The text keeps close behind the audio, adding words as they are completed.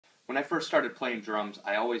when I first started playing drums,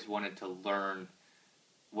 I always wanted to learn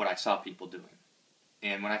what I saw people doing.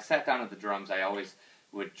 And when I sat down at the drums, I always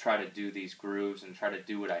would try to do these grooves and try to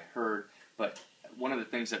do what I heard. But one of the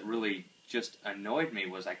things that really just annoyed me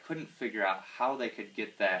was I couldn't figure out how they could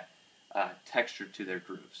get that texture to their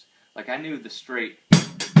grooves. Like, I knew the straight.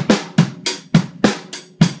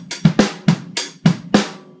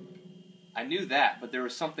 I knew that, but there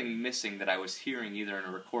was something missing that I was hearing either in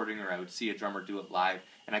a recording or I would see a drummer do it live,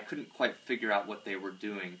 and I couldn't quite figure out what they were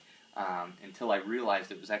doing until I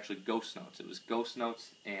realized it was actually ghost notes. It was ghost notes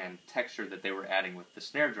and texture that they were adding with the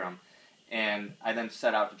snare drum, and I then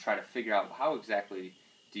set out to try to figure out how exactly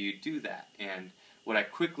do you do that. And what I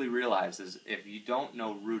quickly realized is if you don't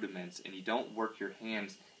know rudiments and you don't work your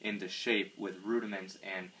hands into shape with rudiments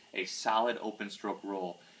and a solid open stroke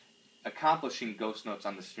roll, accomplishing ghost notes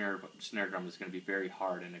on the snare drum is going to be very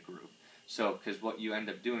hard in a groove. So, because what you end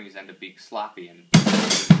up doing is end up being sloppy, and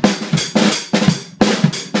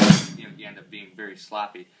you end up being very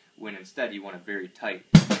sloppy, when instead you want it very tight.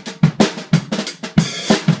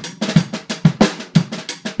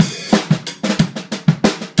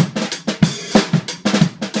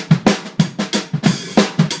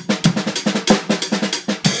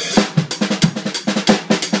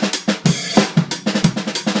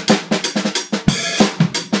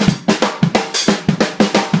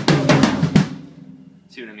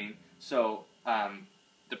 See what I mean? So,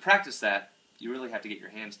 to practice that, you really have to get your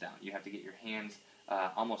hands down. You have to get your hands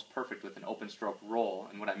almost perfect with an open stroke roll,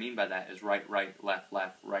 and what I mean by that is right, right, left,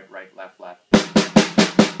 left, right, right, left, left.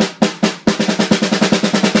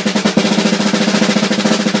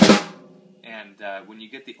 And when you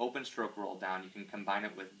get the open stroke roll down, you can combine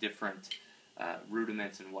it with different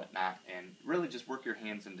rudiments and whatnot, and really just work your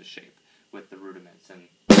hands into shape with the rudiments. And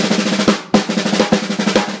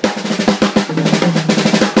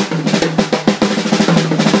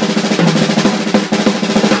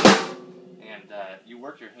you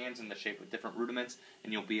work your hands into shape with different rudiments,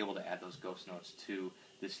 and you'll be able to add those ghost notes to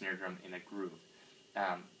the snare drum in a groove.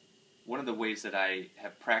 One of the ways that I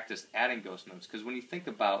have practiced adding ghost notes, because when you think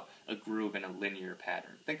about a groove in a linear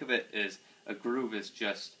pattern, think of it as a groove is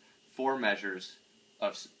just 4 measures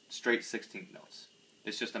of straight 16th notes.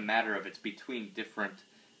 It's just a matter of it's between different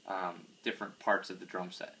parts of the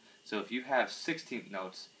drum set. So if you have 16th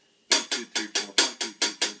notes, 1, 2, 3, 4, 1, 2, 3,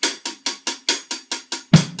 4,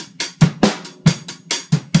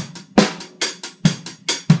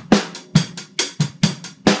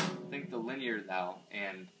 think the linear now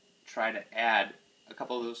and try to add a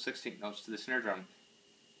couple of those 16th notes to the snare drum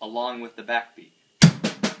along with the backbeat.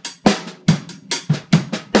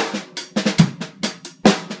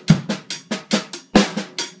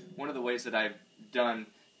 One of the ways that I've done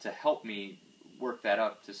to help me work that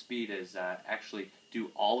up to speed is actually do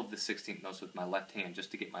all of the 16th notes with my left hand,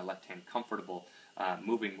 just to get my left hand comfortable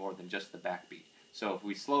moving more than just the backbeat. So if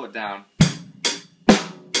we slow it down,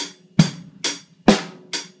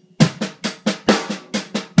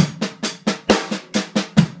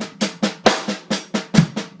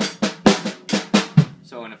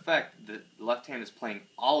 so in effect, the left hand is playing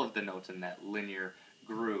all of the notes in that linear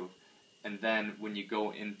groove, and then when you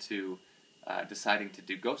go into deciding to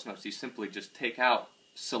do ghost notes, you simply just take out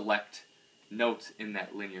select notes in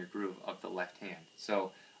that linear groove of the left hand.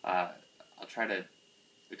 So I'll try to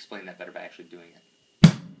explain that better by actually doing it.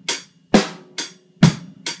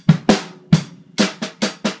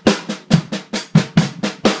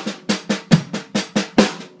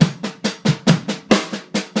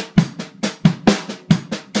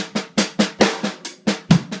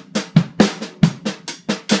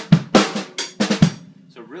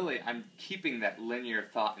 Really, I'm keeping that linear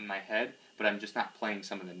thought in my head, but I'm just not playing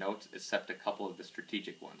some of the notes, except a couple of the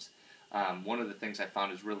strategic ones. One of the things I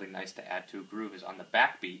found is really nice to add to a groove is on the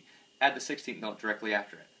backbeat, add the 16th note directly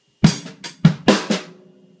after it.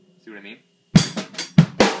 See what I mean?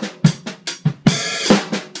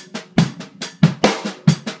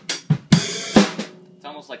 It's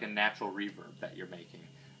almost like a natural reverb that you're making,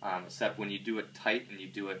 except when you do it tight and you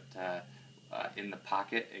do it in the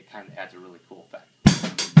pocket, it kind of adds a really cool effect.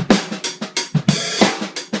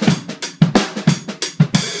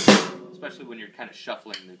 Especially when you're kind of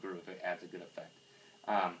shuffling the groove, it adds a good effect.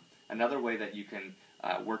 Another way that you can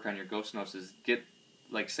work on your ghost notes is get,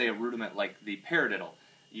 like, say, a rudiment like the paradiddle.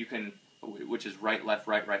 You can, which is right, left,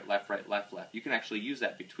 right, right, left, right, left, left. You can actually use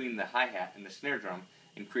that between the hi-hat and the snare drum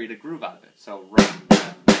and create a groove out of it. So right,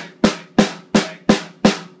 left, right, right, left, right, left.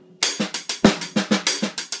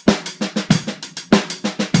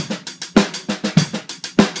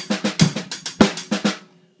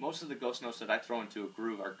 Most of the ghost ghost notes that I throw into a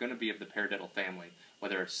groove are going to be of the paradiddle family,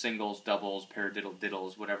 whether it's singles, doubles, paradiddle,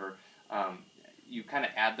 diddles, whatever. You kind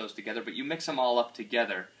of add those together, but you mix them all up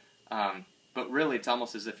together. But really, it's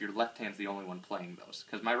almost as if your left hand's the only one playing those,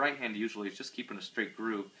 because my right hand usually is just keeping a straight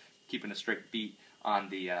groove, keeping a straight beat on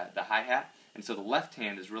the hi-hat, and so the left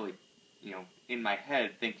hand is really, in my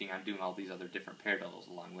head thinking I'm doing all these other different paradiddles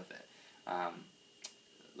along with it.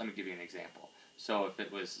 Let me give you an example. So if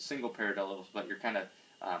it was single paradiddles, but you're kind of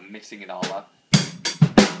mixing it all up.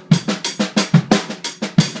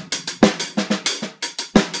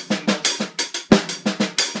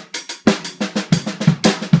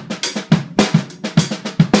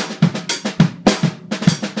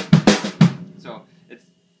 So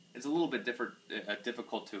it's a little bit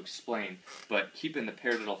difficult to explain, but keeping the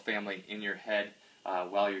paradiddle family in your head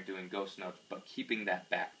while you're doing ghost notes, but keeping that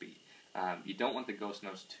backbeat. You don't want the ghost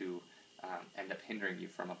notes to end up hindering you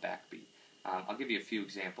from a backbeat. I'll give you a few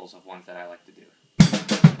examples of ones that I like to do.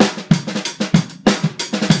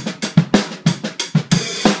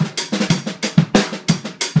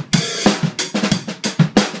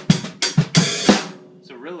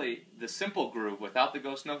 So really, the simple groove without the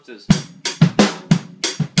ghost notes is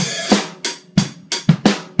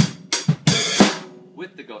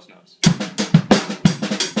with the ghost notes.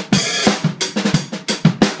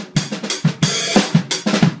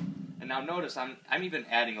 And now notice I'm even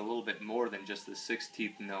adding a little bit more than just the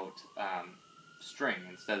 16th note string.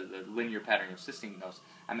 Instead of the linear pattern of 16 notes,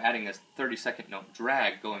 I'm adding a 32nd note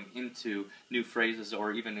drag going into new phrases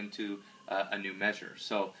or even into a new measure.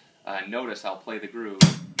 So notice I'll play the groove.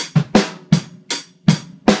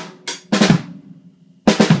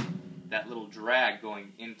 That little drag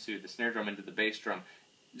going into the snare drum, into the bass drum,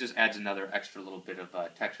 just adds another extra little bit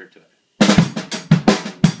of texture to it.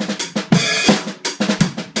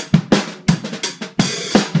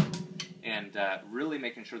 And really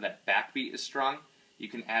making sure that backbeat is strong. You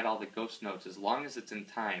can add all the ghost notes as long as it's in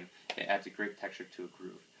time. It adds a great texture to a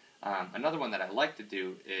groove. Another one that I like to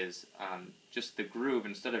do is just the groove,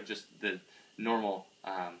 instead of just the normal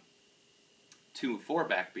 2-4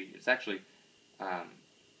 backbeat, it's actually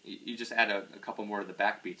you just add a couple more of the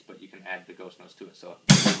backbeats, but you can add the ghost notes to it. So.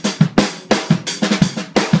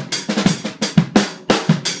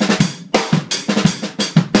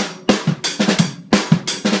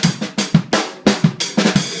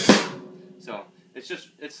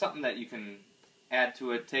 It's something that you can add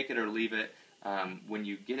to it, take it or leave it. When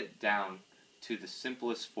you get it down to the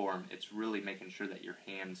simplest form, it's really making sure that your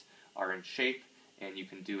hands are in shape and you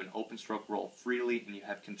can do an open stroke roll freely and you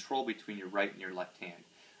have control between your right and your left hand.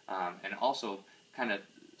 And also kind of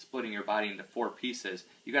splitting your body into 4 pieces,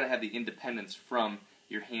 you got to have the independence from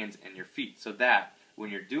your hands and your feet, so that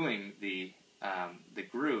when you're doing the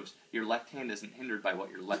grooves, your left hand isn't hindered by what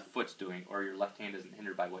your left foot's doing, or your left hand isn't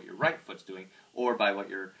hindered by what your right foot's doing, or by what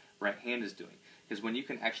your right hand is doing. Because when you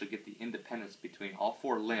can actually get the independence between all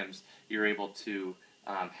 4 limbs, you're able to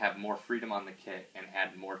have more freedom on the kit and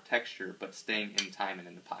add more texture, but staying in time and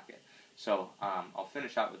in the pocket. So I'll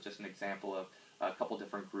finish out with just an example of a couple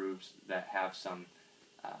different grooves that have some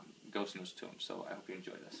ghost notes to them. So I hope you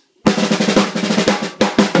enjoy this.